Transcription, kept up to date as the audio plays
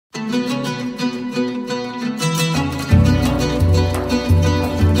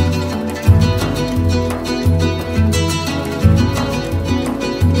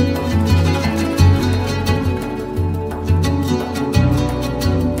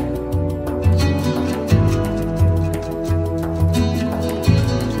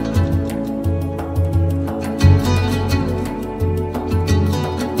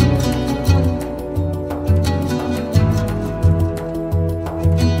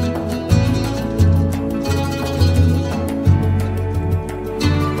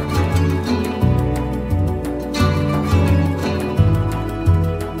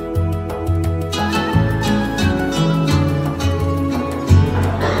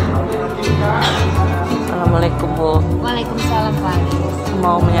Assalamualaikum Bu. Waalaikumsalam Pak.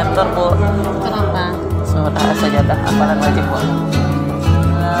 Mau menyetor Bu. Kenapa? Surah sajadah hafalan wajib Bu.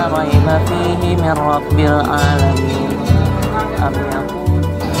 La raiba fihi min rabbil alamin.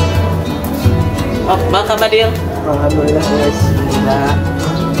 Oh, Bang Kabadil. Alhamdulillah guys.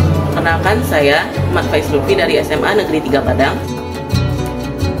 Kenalkan saya Mat Faiz Lutfi dari SMA Negeri 3 Padang.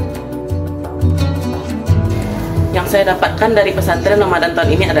 Yang saya dapatkan dari pesantren Ramadan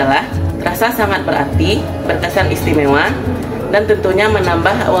tahun ini adalah rasa sangat berarti, berkesan istimewa, dan tentunya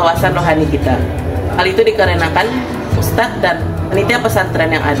menambah wawasan rohani kita. Hal itu dikarenakan ustadz dan panitia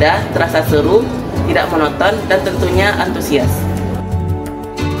pesantren yang ada terasa seru, tidak monoton, dan tentunya antusias.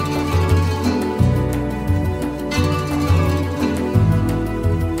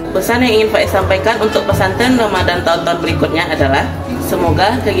 Pesan yang ingin Faiz sampaikan untuk pesantren Ramadan tahun-tahun berikutnya adalah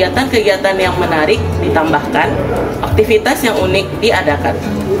semoga kegiatan-kegiatan yang menarik ditambahkan, aktivitas yang unik diadakan.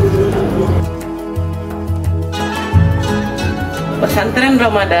 Pesantren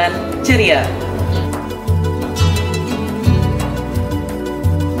Ramadan ceria.